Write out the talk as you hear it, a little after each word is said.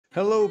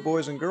Hello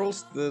boys and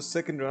girls, the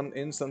second run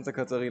in Santa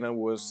Caterina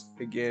was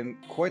again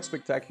quite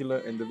spectacular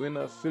and the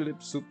winner Filip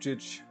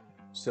Zubcic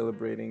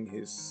celebrating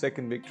his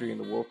second victory in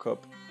the World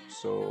Cup,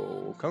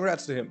 so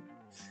congrats to him.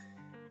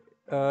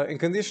 In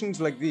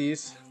conditions like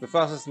these, the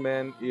fastest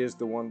man is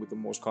the one with the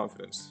most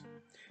confidence.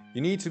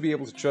 You need to be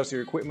able to trust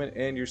your equipment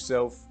and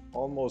yourself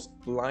almost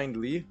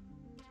blindly,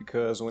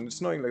 because when it's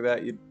snowing like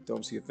that you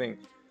don't see a thing.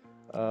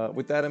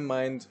 With that in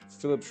mind,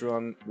 Filip's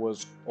run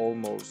was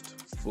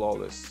almost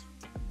flawless.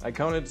 I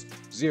counted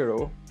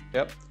zero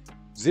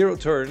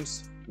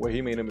turns where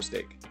he made a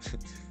mistake.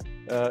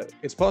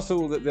 It's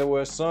possible that there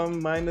were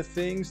some minor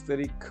things that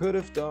he could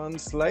have done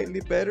slightly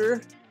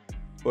better,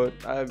 but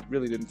I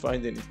really didn't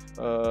find any.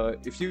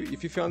 If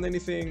you found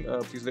anything,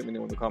 please let me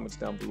know in the comments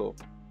down below.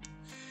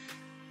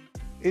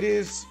 It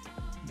is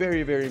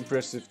very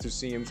impressive to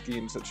see him ski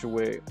in such a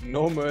way.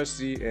 No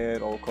mercy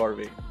and all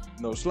carving.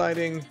 No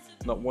sliding,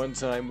 not one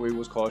time where he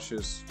was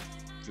cautious.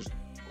 Just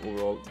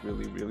overall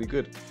really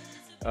good.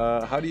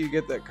 How do you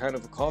get that kind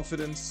of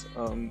confidence?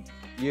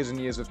 Years and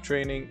years of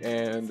training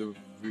and a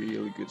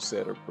really good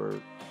setup are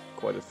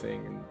quite a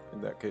thing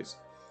in that case.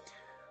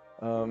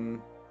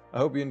 I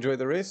hope you enjoyed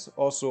the race.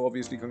 Also,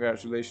 obviously,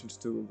 congratulations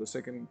to the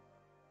second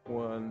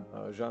one,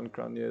 Zan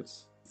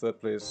Kranjec.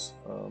 Third place,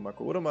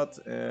 Marco Odermatt.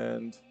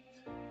 And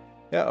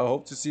yeah, I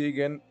hope to see you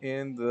again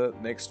in the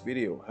next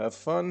video. Have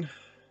fun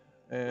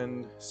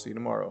and see you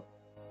tomorrow.